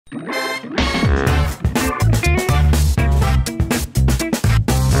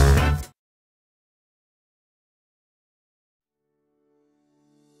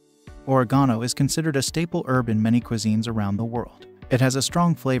Oregano is considered a staple herb in many cuisines around the world. It has a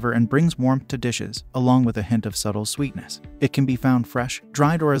strong flavor and brings warmth to dishes, along with a hint of subtle sweetness. It can be found fresh,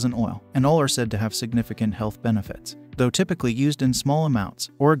 dried, or as an oil, and all are said to have significant health benefits. Though typically used in small amounts,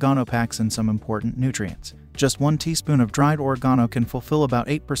 oregano packs in some important nutrients. Just 1 teaspoon of dried oregano can fulfill about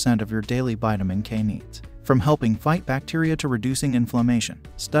 8% of your daily vitamin K needs. From helping fight bacteria to reducing inflammation,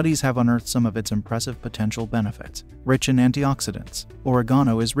 studies have unearthed some of its impressive potential benefits. Rich in antioxidants.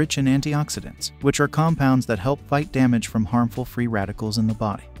 Oregano is rich in antioxidants, which are compounds that help fight damage from harmful free radicals in the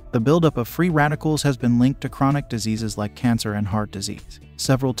body. The buildup of free radicals has been linked to chronic diseases like cancer and heart disease.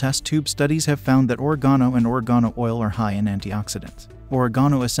 Several test tube studies have found that oregano and oregano oil are high in antioxidants.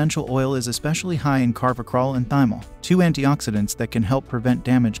 Oregano essential oil is especially high in carvacrol and thymol, 2 antioxidants that can help prevent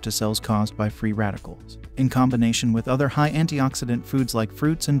damage to cells caused by free radicals. In combination with other high antioxidant foods like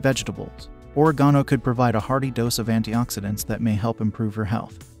fruits and vegetables, oregano could provide a hearty dose of antioxidants that may help improve your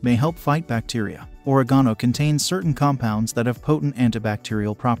health, may help fight bacteria. Oregano contains certain compounds that have potent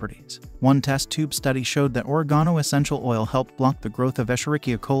antibacterial properties. One test tube study showed that oregano essential oil helped block the growth of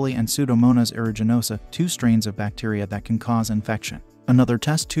Escherichia coli and Pseudomonas aeruginosa, 2 strains of bacteria that can cause infection. Another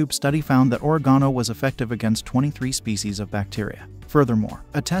test tube study found that oregano was effective against 23 species of bacteria. Furthermore,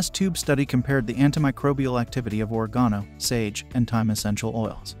 a test tube study compared the antimicrobial activity of oregano, sage, and thyme essential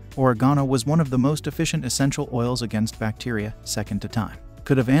oils. Oregano was one of the most efficient essential oils against bacteria, second to thyme.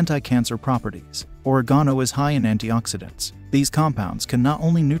 Could have anti-cancer properties. Oregano is high in antioxidants. These compounds can not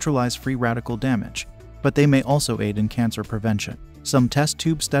only neutralize free radical damage, but they may also aid in cancer prevention. Some test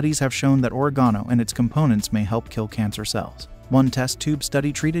tube studies have shown that oregano and its components may help kill cancer cells. One test tube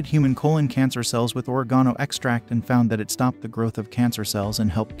study treated human colon cancer cells with oregano extract and found that it stopped the growth of cancer cells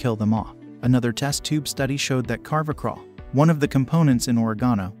and helped kill them off. Another test tube study showed that carvacrol, one of the components in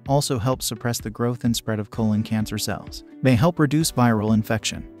oregano, also helps suppress the growth and spread of colon cancer cells, may help reduce viral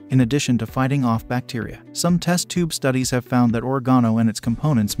infection. In addition to fighting off bacteria, some test tube studies have found that oregano and its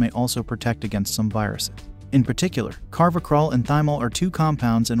components may also protect against some viruses. In particular, carvacrol and thymol are 2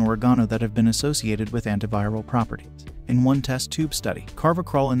 compounds in oregano that have been associated with antiviral properties. In one test tube study,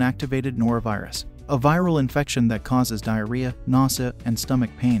 carvacrol inactivated norovirus, a viral infection that causes diarrhea, nausea, and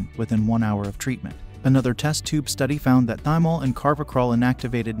stomach pain within 1 hour of treatment. Another test tube study found that thymol and carvacrol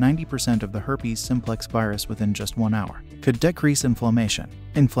inactivated 90% of the herpes simplex virus within just 1 hour. Could decrease inflammation.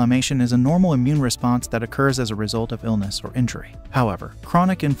 Inflammation is a normal immune response that occurs as a result of illness or injury. However,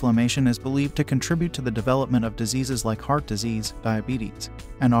 chronic inflammation is believed to contribute to the development of diseases like heart disease, diabetes,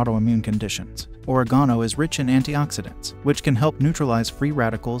 and autoimmune conditions. Oregano is rich in antioxidants, which can help neutralize free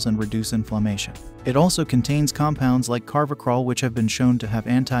radicals and reduce inflammation. It also contains compounds like carvacrol, which have been shown to have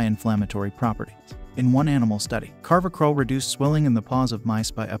anti-inflammatory properties. In one animal study, carvacrol reduced swelling in the paws of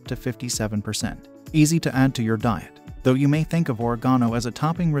mice by up to 57%. Easy to add to your diet. Though you may think of oregano as a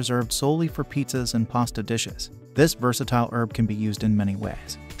topping reserved solely for pizzas and pasta dishes, this versatile herb can be used in many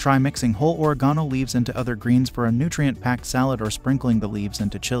ways. Try mixing whole oregano leaves into other greens for a nutrient-packed salad or sprinkling the leaves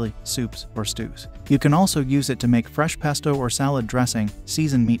into chili, soups, or stews. You can also use it to make fresh pesto or salad dressing,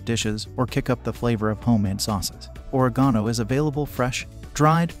 season meat dishes, or kick up the flavor of homemade sauces. Oregano is available fresh,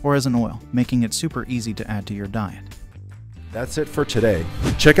 dried, or as an oil, making it super easy to add to your diet. That's it for today.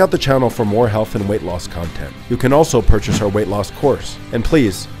 Check out the channel for more health and weight loss content. You can also purchase our weight loss course. And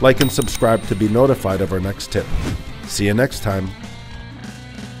please, like and subscribe to be notified of our next tip. See you next time.